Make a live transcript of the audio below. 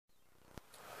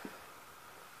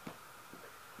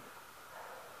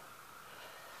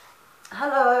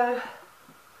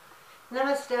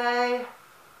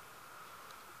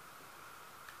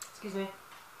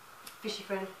Fishy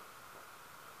friend.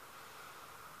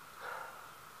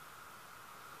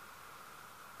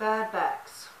 Bad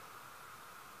backs.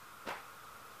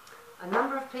 A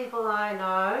number of people I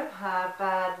know have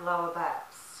bad lower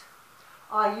backs.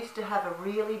 I used to have a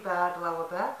really bad lower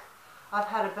back. I've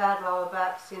had a bad lower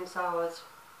back since I was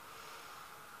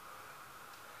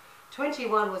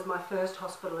 21 was my first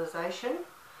hospitalisation.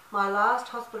 My last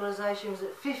hospitalisation was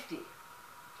at 50.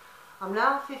 I'm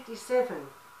now 57.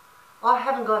 I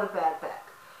haven't got a bad back.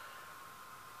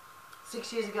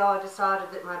 6 years ago I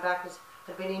decided that my back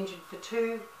had been injured for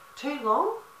too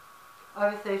long,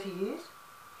 over 30 years,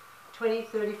 20,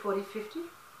 30, 40, 50.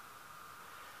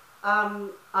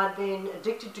 I'd been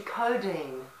addicted to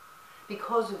codeine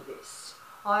because of this.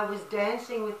 I was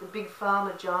dancing with the big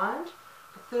pharma giant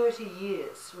for 30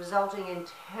 years, resulting in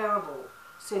terrible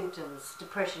symptoms,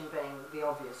 depression being the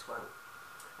obvious one,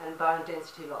 and bone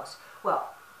density loss.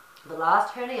 Well, the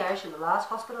last herniation, the last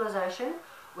hospitalisation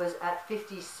was at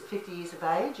 50 years of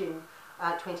age in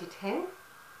 2010.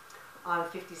 I'm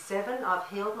 57, I've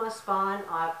healed my spine,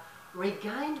 I've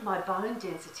regained my bone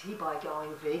density by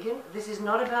going vegan. This is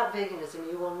not about veganism,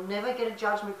 you will never get a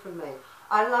judgment from me.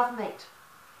 I love meat.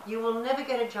 You will never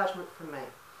get a judgment from me.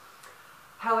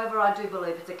 However, I do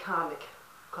believe it's a karmic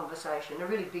conversation, a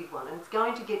really big one, and it's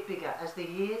going to get bigger as the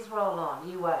years roll on.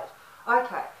 You wait.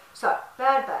 Okay, so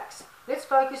bad backs. Let's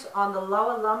focus on the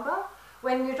lower lumbar.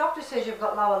 When your doctor says you've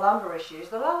got lower lumbar issues,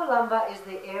 the lower lumbar is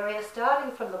the area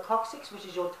starting from the coccyx, which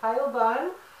is your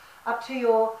tailbone, up to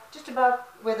your, just above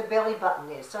where the belly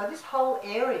button is. So this whole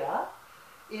area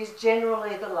is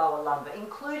generally the lower lumbar,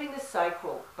 including the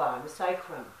sacral bone, the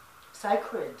sacrum.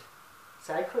 Sacred.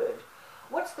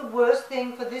 What's the worst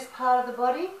thing for this part of the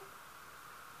body?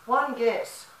 One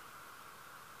guess.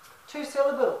 Two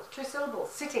syllables,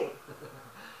 sitting.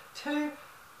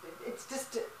 It's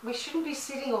just, we shouldn't be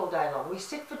sitting all day long. We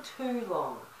sit for too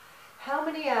long. How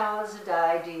many hours a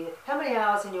day how many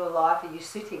hours in your life are you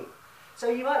sitting? So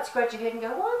you might scratch your head and go,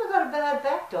 why have I got a bad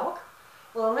back, doc?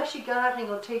 Well, unless you're gardening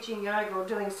or teaching yoga or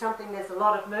doing something there's a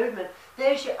lot of movement,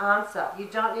 there's your answer. You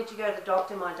don't need to go to the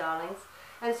doctor, my darlings.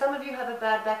 And some of you have a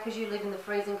bad back because you live in the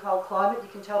freezing cold climate. You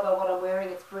can tell by what I'm wearing,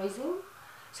 it's freezing.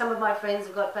 Some of my friends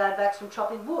have got bad backs from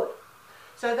chopping wood.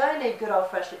 So they need good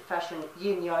old-fashioned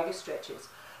yin yoga stretches.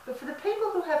 But for the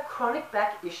people who have chronic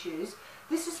back issues,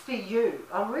 this is for you.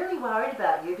 I'm really worried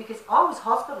about you because I was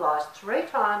hospitalised 3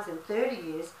 times in 30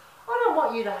 years. I don't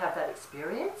want you to have that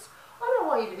experience. I don't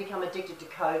want you to become addicted to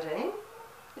codeine.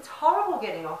 It's horrible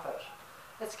getting off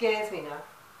it. It scares me now.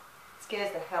 It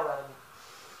scares the hell out of me.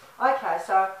 Okay,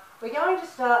 so we're going to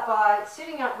start by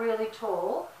sitting up really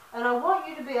tall, and I want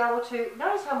you to be able to,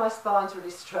 notice how my spine's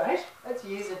really straight. That's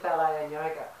years of ballet and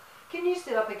yoga. Can you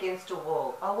sit up against a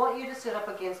wall? I want you to sit up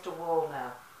against a wall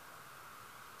now.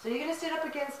 So you're going to sit up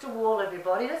against a wall,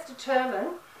 everybody. Let's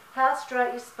determine how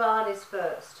straight your spine is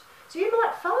first. So you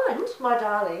might find, my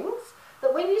darlings,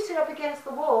 that when you sit up against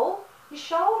the wall, your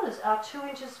shoulders are 2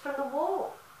 inches from the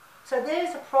wall. So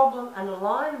there's a problem, an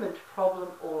alignment problem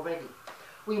already.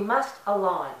 We must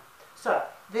align. So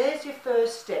there's your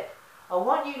first step. I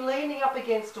want you leaning up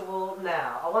against a wall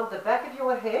now. I want the back of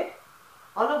your head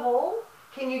on a wall.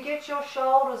 Can you get your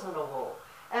shoulders on a wall?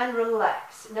 And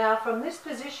relax. Now from this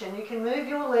position you can move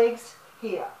your legs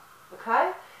here.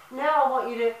 Okay? Now I want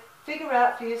you to figure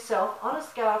out for yourself on a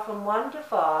scale from 1 to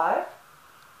 5,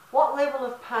 what level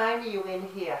of pain are you in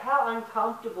here? How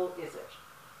uncomfortable is it?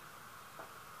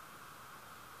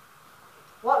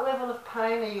 What level of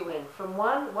pain are you in? From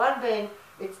 1 being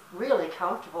it's really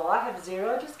comfortable. I have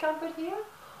 0 discomfort here.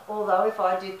 Although if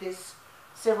I did this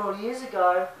several years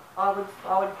ago, I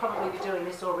would probably be doing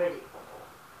this already.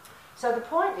 So the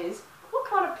point is, what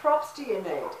kind of props do you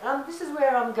need? This is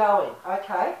where I'm going,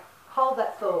 okay? Hold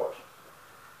that thought.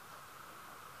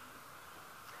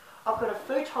 I've got a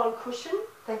futon cushion.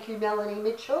 Thank you, Melanie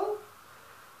Mitchell,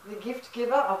 the gift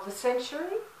giver of the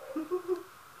century.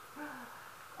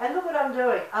 And look what I'm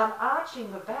doing. I'm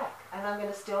arching the back and I'm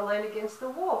going to still lean against the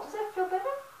wall. Does that feel better?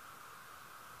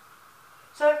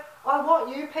 So I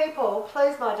want you people,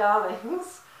 please my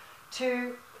darlings,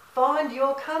 to find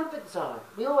your comfort zone.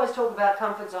 We always talk about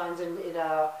comfort zones in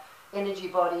our energy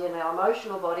body and our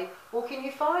emotional body. Well, can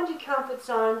you find your comfort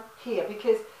zone here?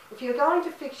 Because if you're going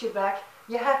to fix your back,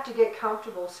 you have to get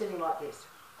comfortable sitting like this.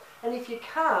 And if you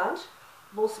can't,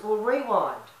 we'll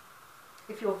rewind.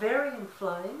 If you're very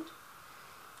inflamed,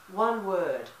 one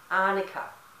word, arnica.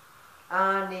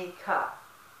 Arnica.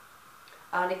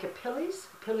 Arnica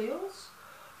pillules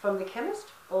from the chemist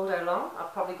all day long.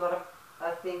 I've probably got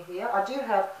a thing here. I do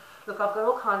have, look, I've got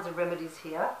all kinds of remedies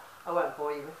here. I won't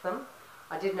bore you with them.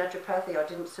 I did naturopathy. I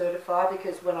didn't certify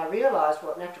because when I realised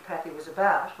what naturopathy was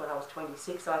about when I was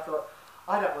 26, I thought,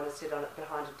 I don't want to sit on it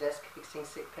behind a desk fixing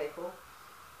sick people.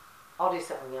 I'll do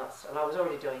something else. And I was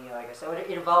already doing yoga, so it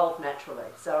evolved naturally.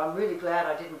 So I'm really glad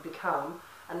I didn't become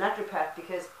a naturopath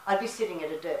because I'd be sitting at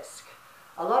a desk.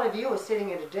 A lot of you are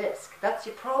sitting at a desk. That's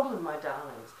your problem, my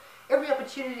darlings. Every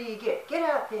opportunity you get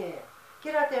out there.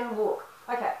 Get out there and walk.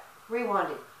 Okay,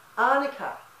 rewinding.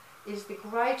 Arnica is the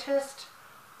greatest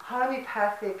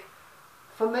homeopathic,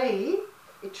 for me,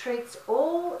 it treats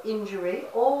all injury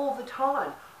all the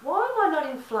time. Why am I not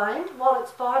inflamed while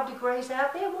it's 5 degrees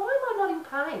out there? Why am I not in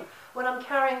pain when I'm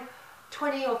carrying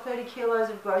 20 or 30 kilos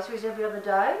of groceries every other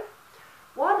day?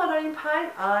 Why am I not in pain?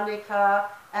 Arnica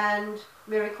and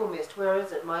Miracle Mist. Where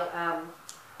is it? My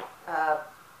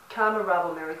Karma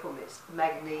Rubble Miracle Mist.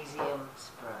 Magnesium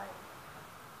spray.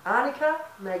 Arnica,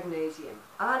 magnesium.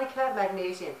 Arnica,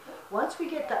 magnesium. Once we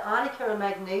get the arnica and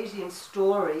magnesium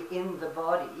story in the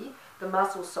body, the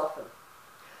muscles soften.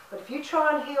 But if you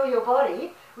try and heal your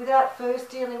body without first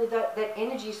dealing with that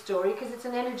energy story, because it's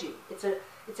an energy, it's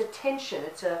a tension,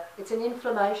 it's an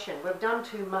inflammation. We've done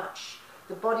too much.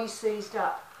 The body's seized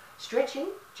up. Stretching,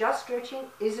 just stretching,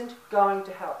 isn't going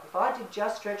to help. If I did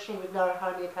just stretching with no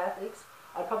homeopathics,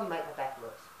 I'd probably make my back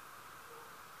worse.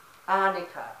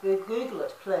 Arnica. Google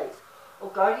it, please. Or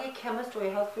go to your chemist or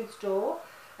your health food store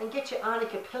and get your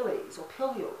arnica pillies or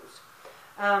pilules.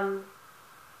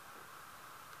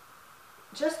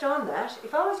 Just on that,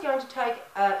 if I was going to take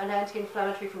an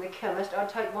anti-inflammatory from the chemist, I'd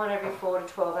take one every 4 to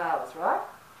 12 hours, right?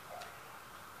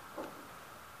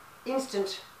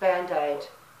 Instant Band-Aid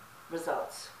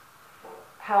results.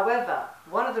 However,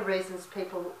 one of the reasons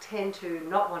people tend to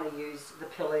not want to use the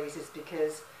pillies is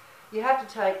because you have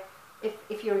to take,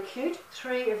 if you're acute,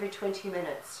 3 every 20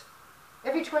 minutes.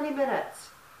 Every 20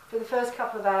 minutes for the first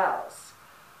couple of hours.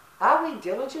 Are we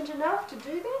diligent enough to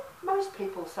do that? Most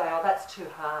people say, oh, that's too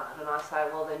hard. And I say,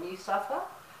 well, then you suffer.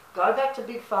 Go back to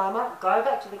Big Pharma, go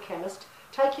back to the chemist,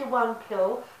 take your one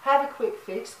pill, have a quick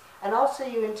fix, and I'll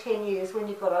see you in 10 years when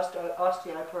you've got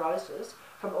osteoporosis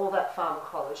from all that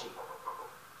pharmacology.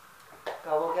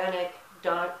 Go organic,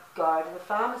 don't go to the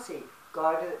pharmacy.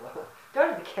 Go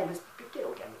to the chemist, get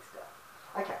organic stuff.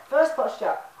 Okay, first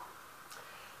posture.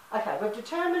 Okay, we've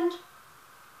determined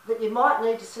that you might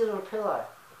need to sit on a pillow.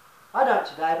 I don't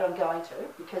today, but I'm going to,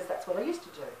 because that's what I used to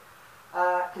do.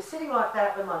 Because sitting like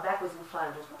that when my back was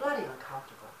inflamed was bloody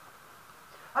uncomfortable.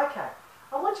 Okay,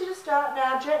 I want you to start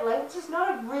now gently. This is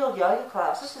not a real yoga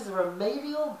class. This is a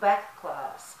remedial back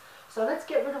class. So let's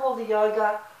get rid of all the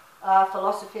yoga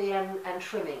philosophy and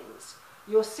trimmings.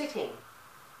 You're sitting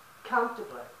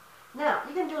comfortably. Now,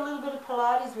 you can do a little bit of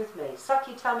Pilates with me. Suck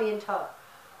your tummy in tight.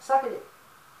 Suck it in.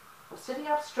 I'm sitting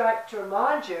up straight to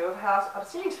remind you of how I'm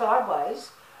sitting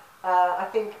sideways. I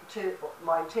think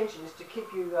my intention is to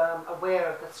keep you aware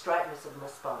of the straightness of my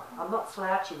spine. I'm not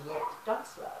slouching yet. Don't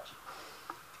slouch.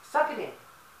 Suck it in.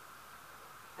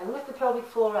 And lift the pelvic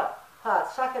floor up. Hard.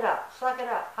 Suck it up. Suck it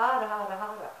up. Harder, harder,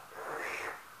 harder.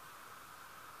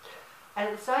 And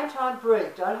at the same time,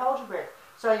 breathe. Don't hold your breath.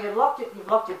 So you've locked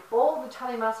all the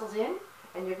tummy muscles in,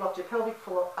 and you've locked your pelvic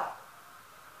floor up.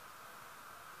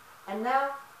 And now,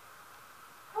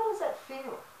 how does that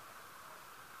feel?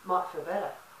 Might feel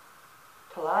better.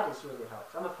 Pilates really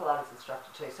helps. I'm a Pilates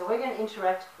instructor too. So we're going to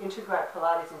integrate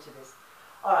Pilates into this.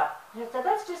 Alright, so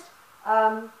that's just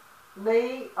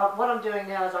me. What I'm doing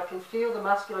now is I can feel the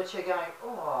musculature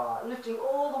going, lifting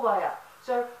all the way up.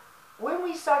 So when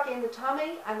we suck in the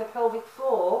tummy and the pelvic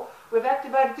floor, we've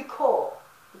activated the core.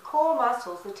 The core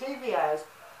muscles, the TVAs,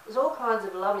 there's all kinds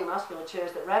of lovely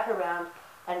musculatures that wrap around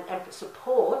and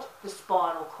support the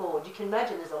spinal cord. You can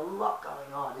imagine there's a lot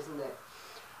going on, isn't there?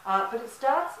 But it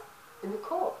starts in the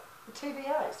core, the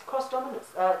TVAs, cross dominance.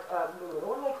 What are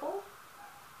they called?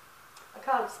 I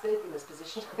can't speak in this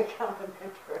position. I can't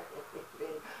remember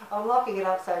anything. I'm locking it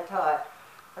up so tight.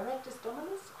 Erectus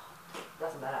dominus?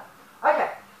 Doesn't matter. Okay.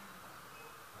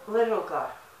 Let it all go.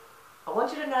 I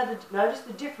want you to notice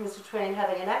the difference between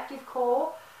having an active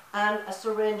core and a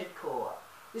surrendered core.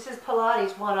 This is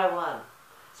Pilates 101.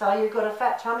 So you've got a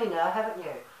fat tummy now, haven't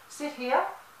you? Sit here.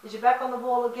 Is your back on the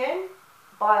wall again?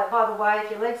 By the way, if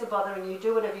your legs are bothering you,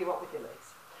 do whatever you want with your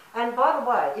legs. And by the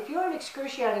way, if you're in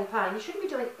excruciating pain, you shouldn't be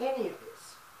doing any of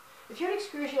this. If you're in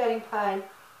excruciating pain,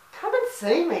 come and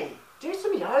see me. Do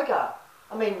some yoga.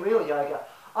 I mean real yoga.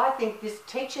 I think this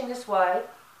teaching this way,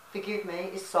 forgive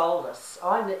me, is soulless.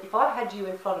 If I had you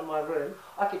in front of my room,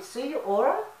 I could see your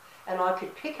aura and I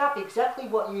could pick up exactly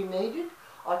what you needed.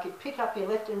 I could pick up your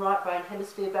left and right brain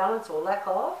hemisphere balance or lack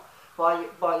of by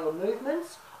your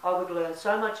movements. I would learn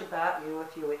so much about you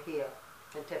if you were here.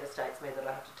 It devastates me that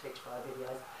I have to teach 5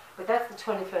 videos. But that's the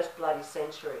 21st bloody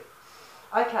century.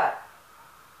 Okay.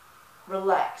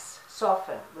 Relax.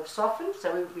 Soften. We've softened,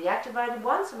 so we activated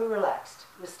once and we relaxed.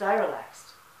 We stay relaxed.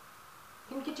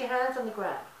 Can you get your hands on the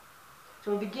ground?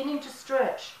 So we're beginning to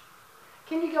stretch.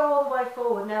 Can you go all the way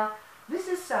forward? Now, this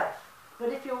is safe.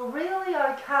 But if you're really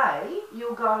okay,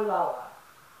 you'll go lower.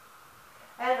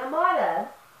 And I might add,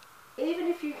 even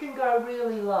if you can go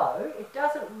really low, it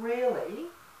doesn't really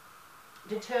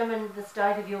determine the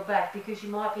state of your back because you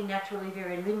might be naturally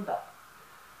very limber.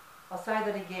 I'll say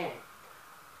that again.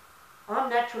 I'm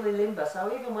naturally limber,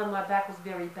 so even when my back was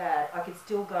very bad, I could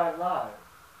still go low.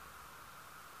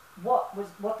 What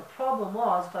the problem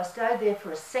was, if I stayed there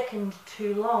for a second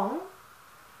too long,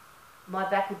 my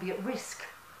back would be at risk.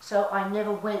 So I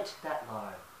never went that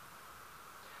low.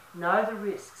 Know the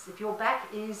risks. If your back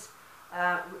if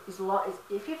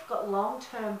you've got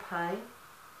long-term pain,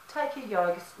 take your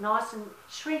yoga nice and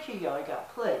shrink your yoga,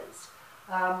 please.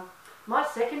 My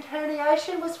second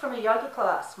herniation was from a yoga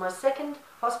class. My second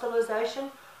hospitalisation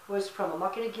was from, I'm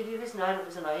not going to give you his name, it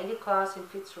was an Iyengar class in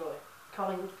Fitzroy,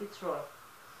 Collingwood, Fitzroy.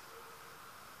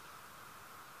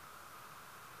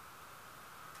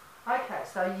 Okay,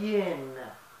 so yin.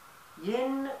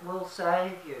 Yin will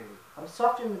save you. I'm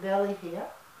soft in the belly here.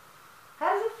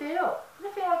 How does it feel?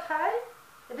 Does it feel okay?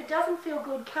 If it doesn't feel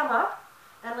good, come up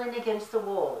and lean against the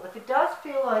wall. If it does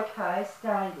feel okay,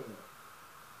 stay there.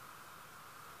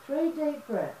 3 deep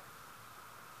breaths.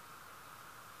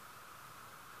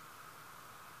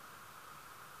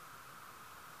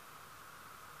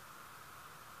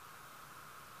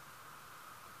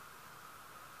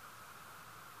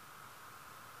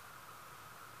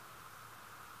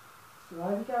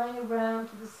 Slowly going around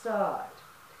to the side.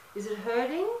 Is it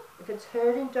hurting? If it's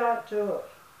hurting, don't do it.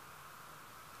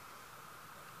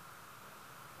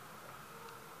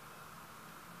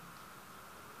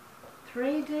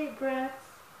 Three deep breaths.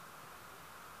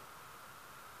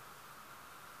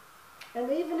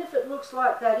 And even if it looks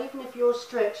like that, even if your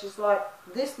stretch is like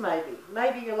this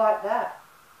maybe you're like that.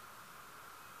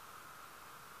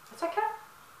 It's okay.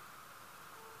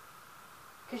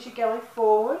 Because you're going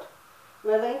forward.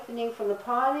 We're lengthening from the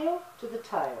pineal to the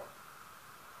tail.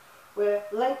 We're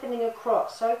lengthening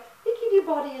across. So think of your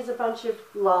body as a bunch of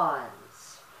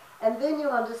lines. And then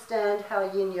you'll understand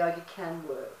how yin yoga can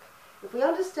work. If we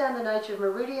understand the nature of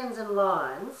meridians and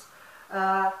lines,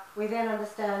 we then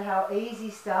understand how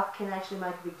easy stuff can actually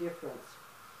make a big difference.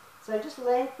 So just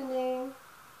lengthening.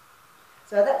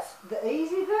 So that's the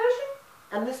easy version,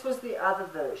 and this was the other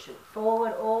version.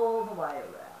 Forward all the way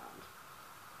around.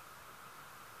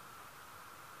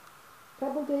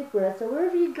 Couple deep breaths. So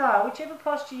wherever you go, whichever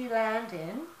posture you land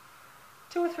in,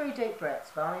 2 or 3 deep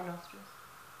breaths, via nostrils.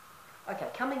 Okay,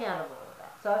 coming out of all of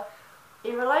that. So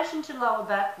in relation to lower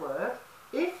back work,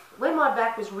 when my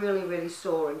back was really, really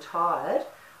sore and tired,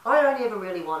 I only ever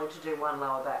really wanted to do one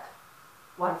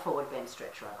forward bend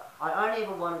stretch rather. I only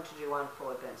ever wanted to do one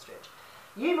forward bend stretch.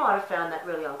 You might have found that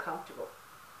really uncomfortable.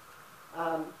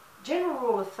 General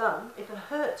rule of thumb, if it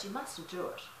hurts, you mustn't do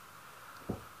it.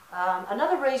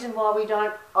 Another reason why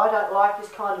I don't like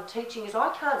this kind of teaching is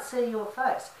I can't see your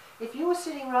face. If you were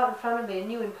sitting right in front of me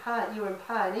and you were in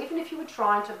pain, even if you were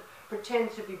trying to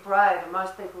pretend to be brave, and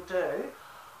most people do,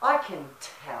 I can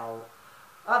tell.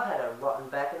 I've had a rotten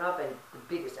back and I've been the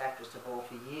biggest actress of all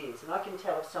for years, and I can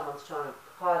tell if someone's trying to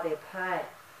hide their pain.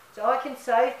 So I can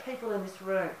save people in this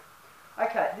room.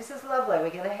 Okay, this is lovely. We're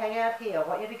going to hang out here. I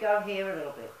want you to go here a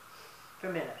little bit for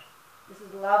a minute. This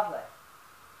is lovely.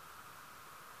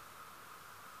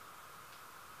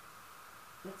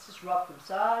 Let's just rock from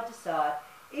side to side.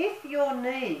 If your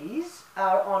knees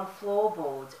are on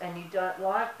floorboards and you don't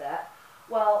like that,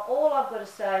 well, all I've got to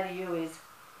say to you is,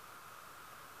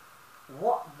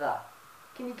 what the?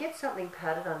 Can you get something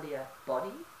padded under your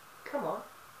body? Come on.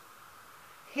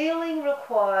 Healing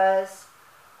requires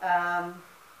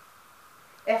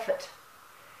effort.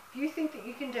 If you think that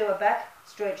you can do a back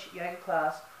stretch yoga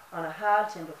class on a hard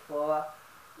timber floor,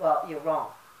 well, you're wrong.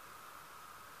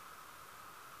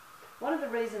 One of the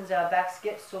reasons our backs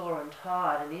get sore and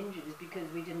tired and injured is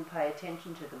because we didn't pay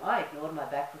attention to them. I ignored my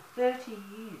back for 30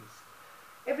 years.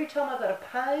 Every time I got a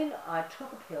pain, I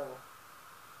took a pill.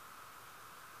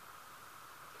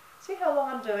 See how long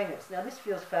I'm doing this? Now this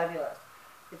feels fabulous.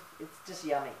 It's just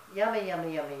yummy. Yummy,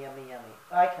 yummy, yummy, yummy, yummy.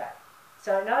 Okay.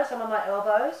 So notice I'm on my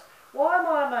elbows. Why am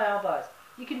I on my elbows?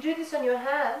 You can do this on your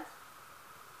hands.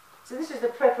 So this is the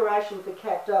preparation for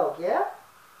cat dog, yeah?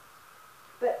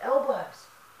 But elbows.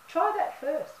 Try that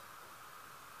first.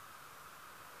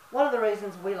 One of the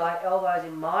reasons we like elbows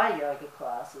in my yoga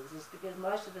classes is because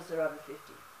most of us are over 50.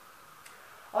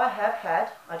 I have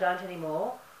had, I don't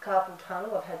anymore, carpal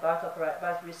tunnel. I've had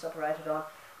both wrists operated on.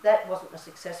 That wasn't a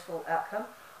successful outcome.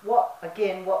 What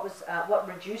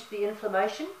reduced the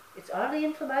inflammation? It's only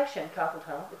inflammation, carpal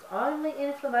tunnel. It's only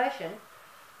inflammation.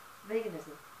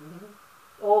 Veganism.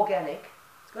 Organic.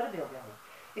 It's got to be organic.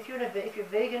 If you're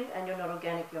vegan and you're not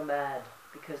organic, you're mad,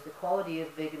 because the quality of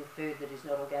vegan food that is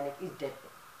not organic is deadly.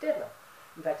 Deadly.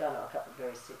 In fact, I know a couple of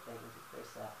very sick vegans. It's very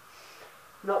sad.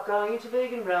 Not going into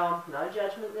vegan realm. No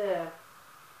judgment there.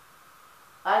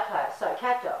 Okay, so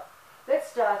cat dog.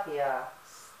 Let's start here.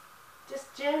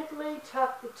 Just gently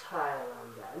tuck the tail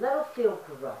under, and that'll feel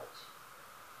great.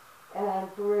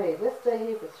 And breathe. Let's stay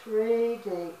here for 3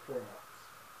 deep breaths.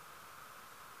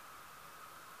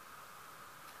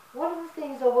 One of the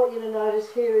things I want you to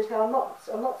notice here is how I'm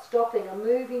not stopping. I'm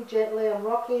moving gently. I'm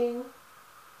rocking.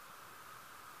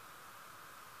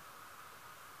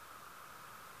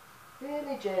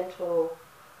 Really gentle.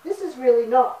 This is really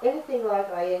not anything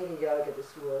like Iyengar yoga,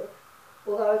 this work.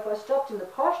 Although if I stopped in the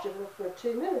posture for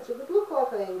 2 minutes, it would look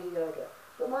like Iyengar yoga.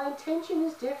 But my intention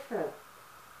is different.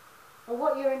 I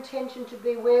want your intention to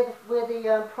be where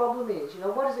the problem is. You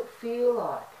know, what does it feel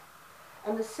like?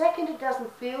 And the second it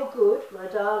doesn't feel good, my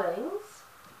darlings,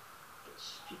 get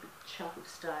stupid chunk of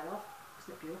stone off.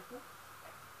 Isn't it beautiful?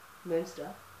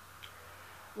 Moonstone.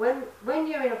 When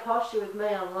you're in a posture with me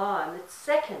online,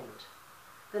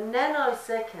 the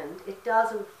nanosecond it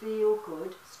doesn't feel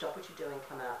good, stop what you're doing,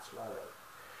 come out slowly.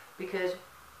 Because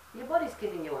your body's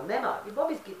giving you a memo. Your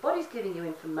body's giving you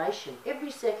information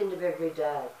every second of every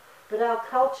day. But our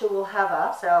culture will have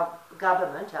us, our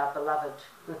government, our beloved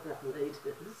leaders,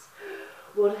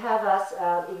 would have us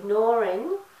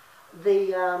ignoring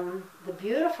the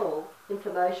beautiful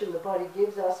information the body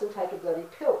gives us and take a bloody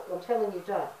pill. I'm telling you,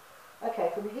 don't.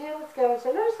 Okay, from here let's go and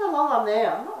say, notice how long I'm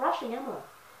there. I'm not rushing, am I?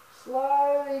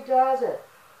 Slowly does it.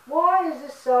 Why is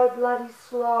this so bloody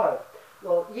slow?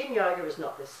 Well, yin yoga is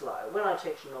not this slow. When I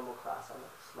teach a normal class, I'm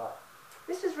not this slow.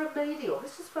 This is remedial.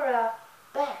 This is for our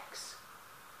backs.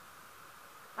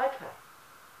 Okay.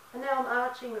 And now I'm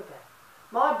arching the back.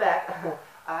 My back,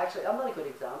 actually, I'm not a good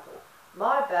example.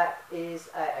 My back is,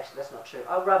 actually that's not true.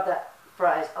 I'll rub that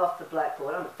phrase off the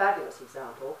blackboard. I'm a fabulous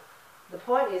example. The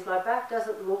point is my back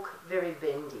doesn't look very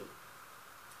bendy.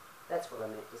 That's what I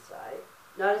meant to say.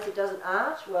 Notice it doesn't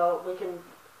arch. Well, we can,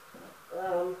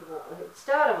 it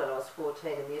started when I was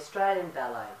 14 in the Australian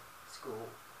Ballet School.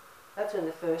 That's when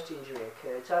the first injury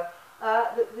occurred. So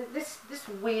this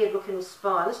weird looking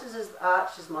spine, this is as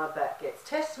arched as my back gets.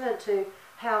 Testament to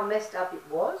how messed up it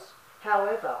was.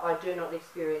 However, I do not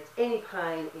experience any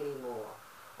pain anymore.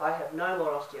 I have no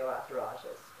more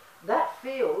osteoarthritis. That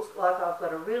feels like I've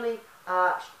got a really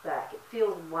arched back. It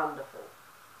feels wonderful.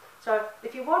 So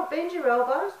if you want, bend your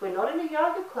elbows. We're not in a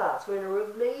yoga class. We're in a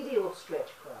remedial stretch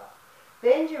class.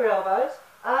 Bend your elbows,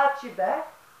 arch your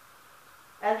back,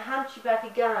 and hunch your back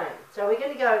again. So we're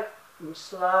going to go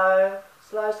slow,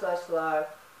 slow, slow, slow.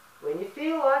 When you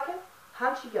feel like it,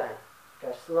 hunch again.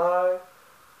 Go slow.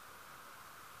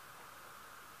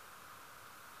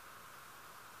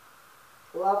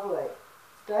 Lovely.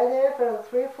 Stay there for another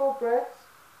 3 or 4 breaths.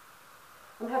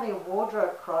 I'm having a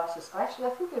wardrobe crisis. Actually, I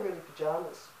think they're really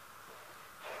pyjamas.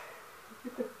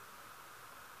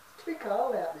 It's too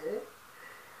cold out there.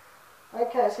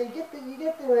 Okay, so you get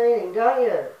the meaning, don't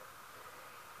you?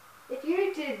 If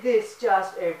you did this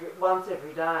just once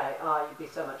every day, oh, you'd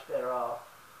be so much better off.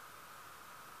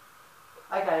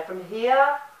 Okay, from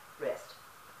here, rest.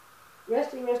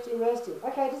 Resting, resting, resting.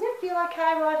 Okay, does that feel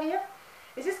okay right here?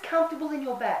 Is this comfortable in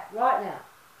your back right now?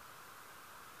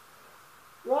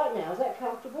 Right now, is that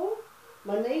comfortable?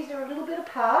 My knees are a little bit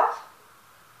apart.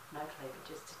 No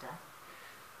cleavages today.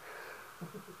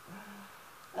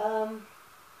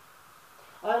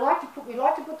 We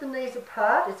like to put the knees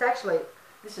apart. It's actually,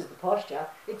 this is the posture.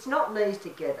 It's not knees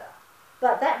together.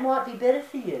 But that might be better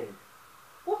for you.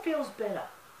 What feels better?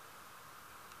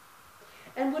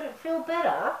 And would it feel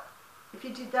better if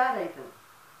you did that even?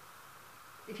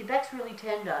 If your back's really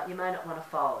tender, you may not want to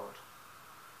fold.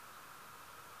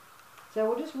 So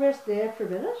we'll just rest there for a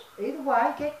minute. Either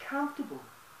way, get comfortable.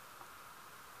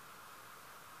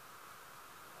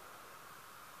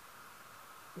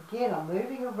 Again, I'm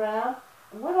moving around.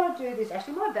 And when I do this,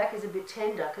 actually my back is a bit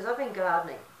tender because I've been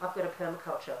gardening. I've got a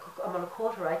permaculture. I'm on a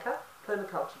 1/4 acre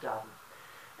permaculture garden.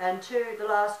 And the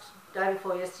last day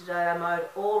before yesterday, I mowed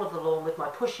all of the lawn with my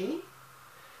pushy.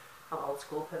 I'm old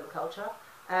school permaculture.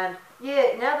 And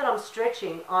yeah, now that I'm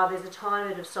stretching, there's a tiny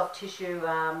bit of soft tissue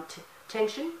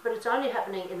tension, but it's only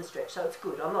happening in the stretch, so it's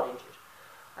good. I'm not injured.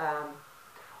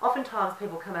 Oftentimes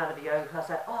people come out of a yoga class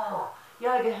and say, oh,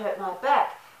 yoga hurt my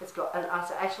back. And I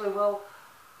say, actually, well,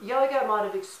 yoga might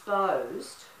have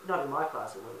exposed, not in my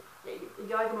class it wouldn't,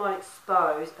 yoga might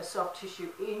expose a soft tissue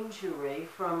injury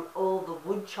from all the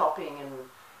wood chopping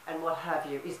and what have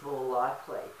you is more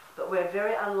likely. But we're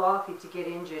very unlikely to get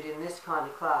injured in this kind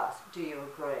of class. Do you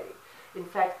agree? In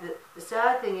fact, the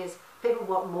sad thing is people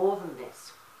want more than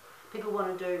this. People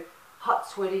want to do hot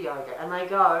sweaty yoga, and they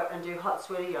go and do hot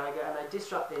sweaty yoga and they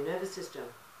disrupt their nervous system.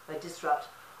 They disrupt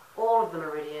all of the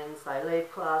meridians. They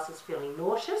leave classes feeling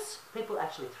nauseous. People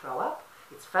actually throw up.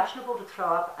 It's fashionable to throw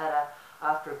up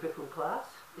after a Bikram class.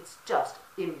 It's just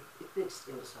it's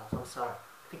imbecile. I'm sorry.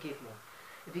 Forgive me.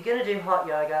 If you're going to do hot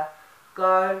yoga,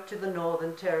 go to the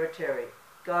Northern Territory.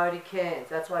 Go to Cairns.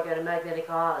 That's why I go to Magnetic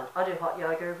Island. I do hot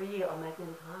yoga every year on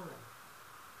Magnetic Island.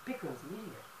 Bikram's an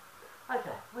idiot.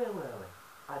 Okay, where were we?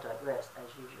 I digress, as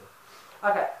usual.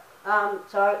 Okay,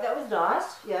 so that was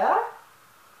nice, yeah?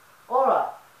 Alright.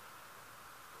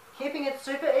 Keeping it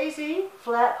super easy,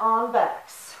 flat on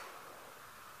backs.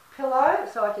 Pillow,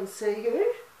 so I can see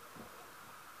you.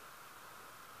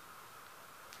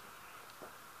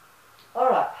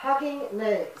 Alright, hugging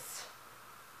knees.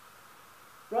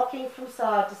 Rocking from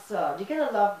side to side. You're going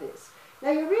to love this.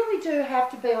 Now you really do have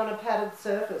to be on a padded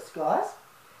surface, guys.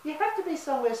 You have to be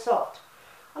somewhere soft.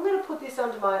 I'm going to put this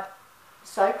under my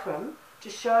sacrum to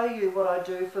show you what I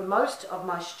do for most of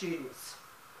my students.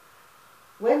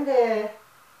 When they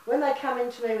come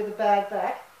into me with a bad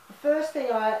back, the first thing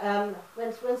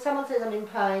when someone says I'm in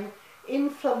pain,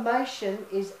 inflammation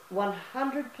is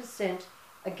 100%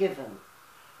 a given.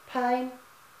 Pain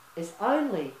is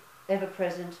only ever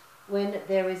present when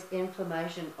there is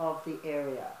inflammation of the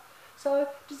area. So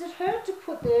does it hurt to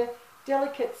put their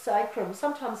delicate sacrum,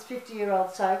 sometimes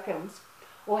 50-year-old sacrums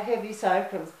or heavy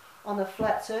sacrums, on the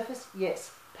flat surface?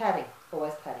 Yes. Padding.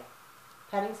 Always padding.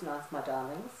 Padding's nice, my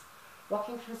darlings.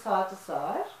 Rocking from side to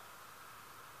side.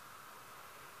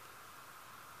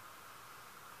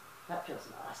 That feels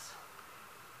nice.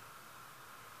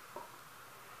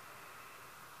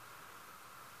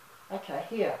 Okay,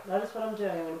 here. Notice what I'm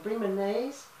doing. I'm going to bring my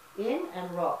knees in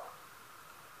and rock.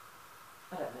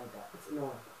 I don't need that. It's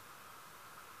annoying.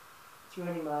 It's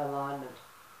ruining my alignment.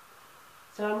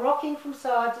 So I'm rocking from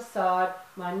side to side.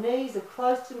 My knees are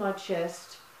close to my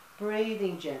chest.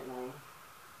 Breathing gently.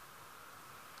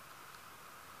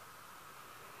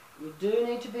 You do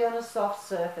need to be on a soft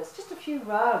surface. Just a few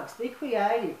rugs. Be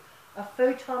creative. A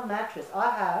futon mattress.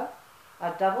 I have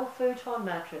a double futon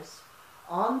mattress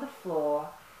on the floor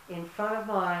in front of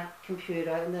my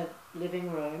computer in the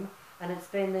living room, and it's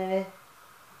been there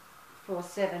for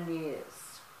 7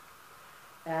 years.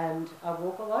 And I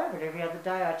walk all over it every other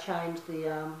day. I change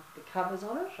the covers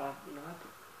on it. I put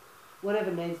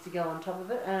whatever needs to go on top of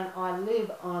it, and I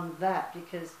live on that,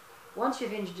 because once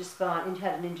you've injured your spine, and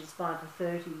had an injured spine for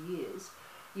 30 years,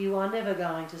 you are never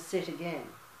going to sit again,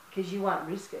 because you won't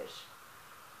risk it.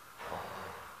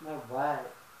 No way.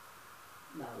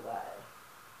 No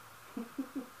way.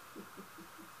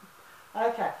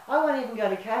 Okay, I won't even go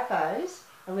to cafes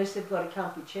unless they've got a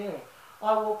comfy chair.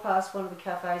 I walked past one of the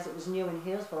cafes that was new in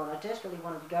Healesville, and I desperately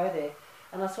wanted to go there,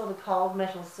 and I saw the cold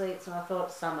metal seats, and I thought,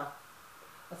 summer.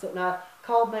 I thought, no,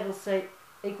 cold metal seat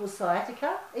equals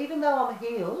sciatica, even though I'm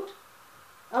healed.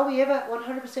 Are we ever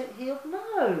 100% healed?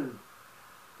 No.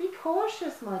 Be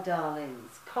cautious, my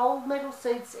darlings. Cold metal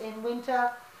seats in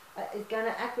winter is going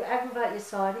to aggravate your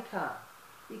sciatica.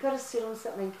 You've got to sit on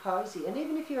something cosy, and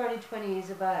even if you're only 20 years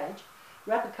of age,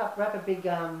 wrap a big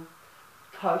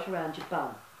coat around your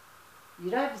bum. You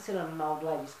don't have to sit on an old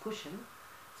lady's cushion.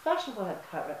 It's fashionable to have a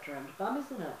coat wrapped around your bum,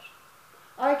 isn't it?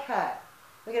 Okay,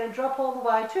 we're going to drop all the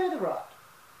way to the right.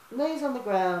 Knees on the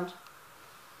ground.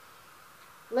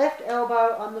 Left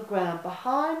elbow on the ground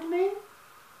behind me.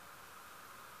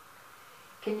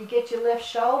 Can you get your left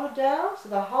shoulder down so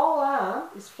the whole arm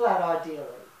is flat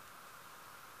ideally?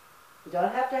 You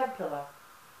don't have to have a pillow.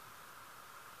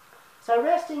 So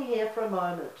resting here for a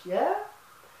moment, yeah?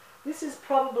 This is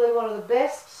probably one of the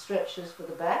best stretches for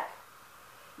the back.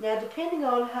 Now, depending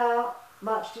on how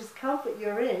much discomfort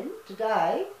you're in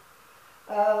today,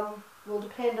 will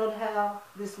depend on how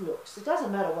this looks. It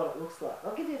doesn't matter what it looks like.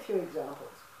 I'll give you a few examples.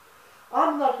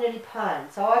 I'm not in any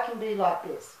pain, so I can be like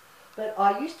this. But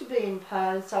I used to be in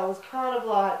pain, so I was kind of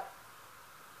like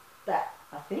that,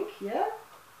 I think, yeah?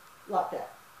 Like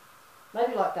that.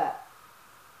 Maybe like that.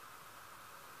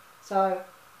 So,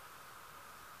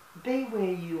 be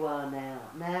where you are now.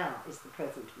 Now is the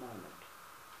present moment.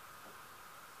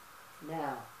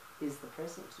 Now is the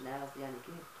present. Now is the only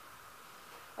gift.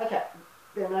 Okay,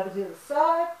 then over to the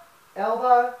side,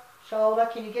 elbow, shoulder.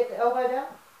 Can you get the elbow down?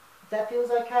 If that feels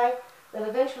okay, then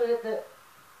eventually the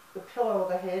pillow or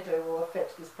the hairdo will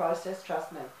affect this process,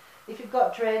 trust me. If you've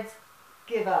got dreads,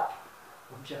 give up.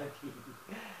 I'm joking.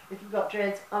 If you've got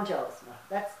dreads, I'm jealous. No,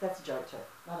 that's a joke too.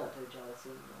 I don't do jealousy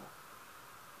anymore.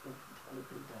 On a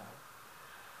good day.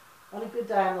 On a good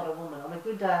day, I'm not a woman. On a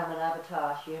good day, I'm an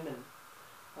avatar human.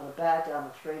 On a bad day, I'm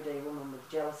a 3D woman with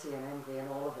jealousy and envy and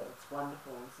all of it. It's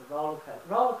wonderful. It's a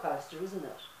roller coaster, isn't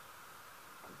it?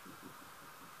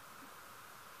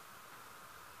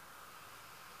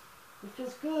 It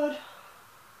feels good.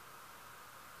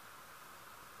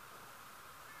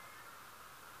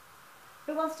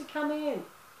 Who wants to come in?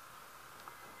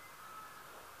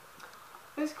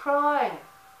 Who's crying?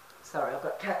 Sorry, I've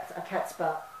got a cat's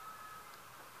butt.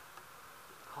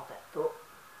 Hold that thought.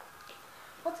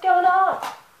 What's going on?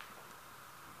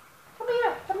 Come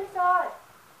here, come inside.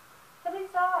 Come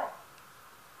inside.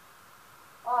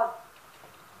 Oh.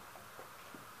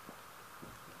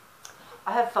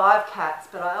 I have 5 cats,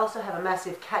 but I also have a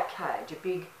massive cat cage, a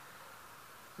big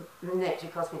net.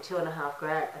 It cost me $2.5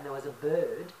 grand, and there was a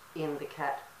bird in the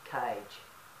cat cage.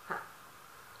 Huh.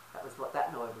 That was what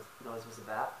that noise was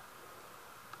about.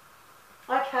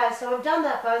 Okay, so we've done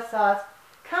that both sides.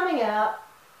 Coming out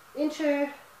into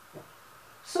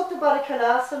Supta Baddha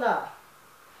Konasana.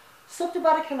 Supta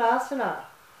Baddha Konasana.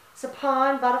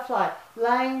 Supine butterfly.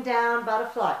 Laying down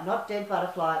butterfly. Not dead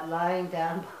butterfly, laying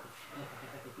down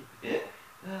butterfly.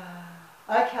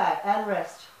 Okay, and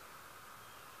rest.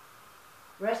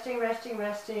 Resting, resting,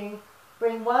 resting.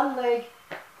 Bring one leg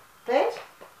bent.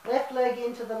 Left leg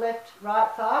into the right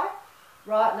thigh.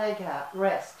 Right leg out.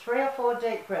 Rest. 3 or 4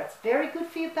 deep breaths. Very good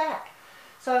for your back.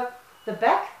 So the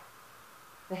back,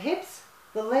 the hips,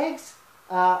 the legs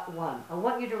are one. I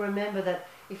want you to remember that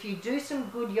if you do some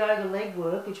good yoga leg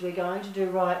work, which we're going to do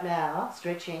right now,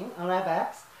 stretching on our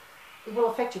backs, it will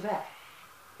affect your back.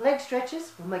 Leg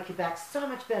stretches will make your back so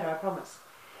much better, I promise.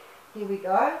 Here we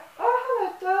go. Oh,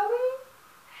 hello, darling.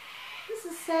 This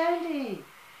is Sandy.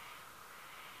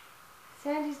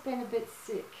 Sandy's been a bit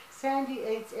sick. Sandy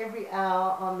eats every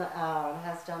hour on the hour and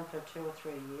has done for 2 or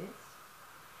 3 years.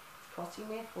 It's costing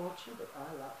me a fortune, but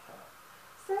I love her.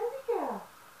 Sandy girl.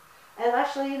 And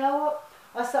actually, you know what?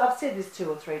 I've said this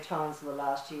 2 or 3 times in the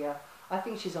last year. I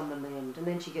think she's on the mend, and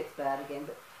then she gets bad again.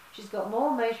 But she's got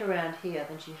more meat around here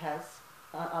than she has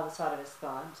on the other side of her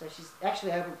spine. So she's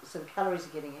actually able, so the calories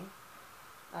are getting in.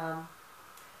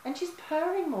 And she's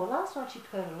purring more. Last night she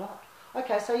purred a lot.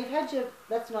 Okay, so you've had your,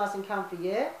 that's nice and comfy,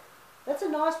 yeah? That's a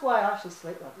nice way I actually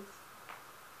sleep like this.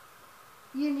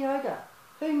 Yin yoga.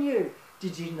 Who knew?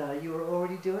 Did you know you were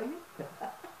already doing it?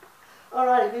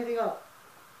 Alrighty, moving on.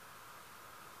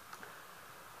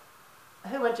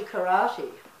 Who went to karate?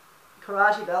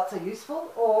 Karate belts are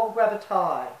useful, or grab a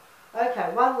tie.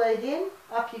 Okay, one leg in,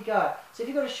 up you go. So if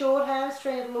you've got a short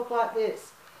hamstring, it'll look like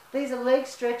this. These are leg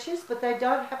stretches, but they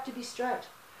don't have to be straight.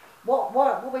 What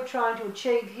we're trying to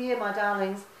achieve here, my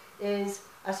darlings, is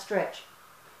a stretch.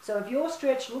 So if your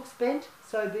stretch looks bent,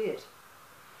 so be it.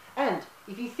 And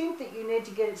if you think that you need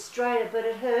to get it straighter but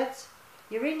it hurts,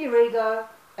 you're in your ego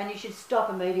and you should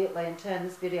stop immediately and turn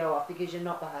this video off because you're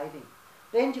not behaving.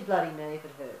 Bend your bloody knee if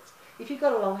it hurts. If you've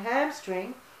got a long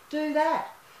hamstring, do that.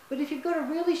 But if you've got a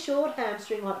really short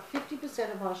hamstring, like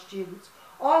 50% of my students,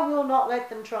 I will not let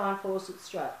them try and force it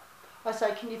straight. I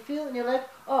say, can you feel it in your leg?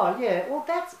 Oh yeah, well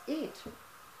that's it.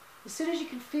 As soon as you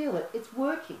can feel it, it's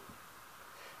working.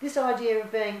 This idea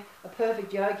of being a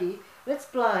perfect yogi, let's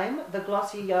blame the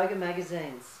glossy yoga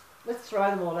magazines. Let's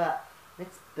throw them all out.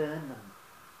 Let's burn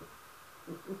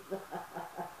them.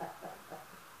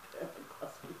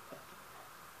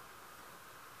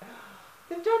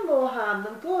 They've done more harm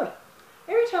than good.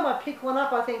 Every time I pick one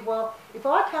up, I think, well, if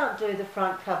I can't do the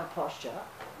front cover posture,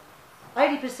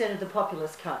 80% of the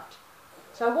populace can't.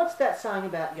 So what's that saying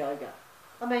about yoga?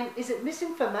 I mean, is it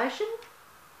misinformation?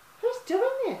 Who's doing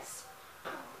this?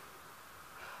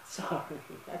 Sorry,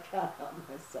 I can't help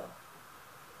myself.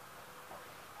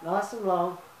 Nice and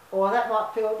long. Or that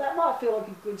might feel like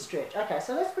a good stretch. Okay,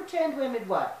 so let's pretend we're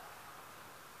midway.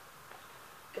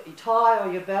 Got your tie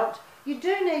or your belt. You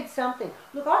do need something.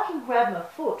 Look, I can grab my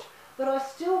foot, but I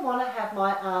still want to have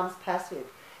my arms passive.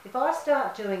 If I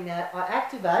start doing that, I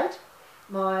activate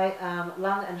my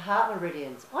lung and heart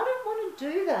meridians. I don't want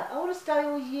to do that. I want to stay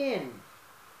all yin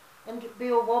and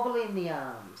be all wobbly in the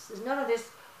arms. There's none of this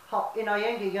hop, in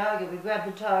Iyengar yoga, we grab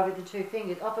the toe with the 2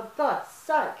 fingers. Oh, for God's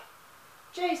sake.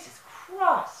 Jesus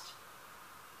Christ.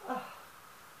 Oh,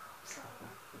 sorry.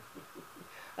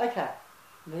 Okay,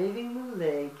 moving the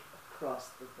leg across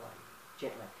the body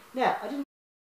gently. Now, I didn't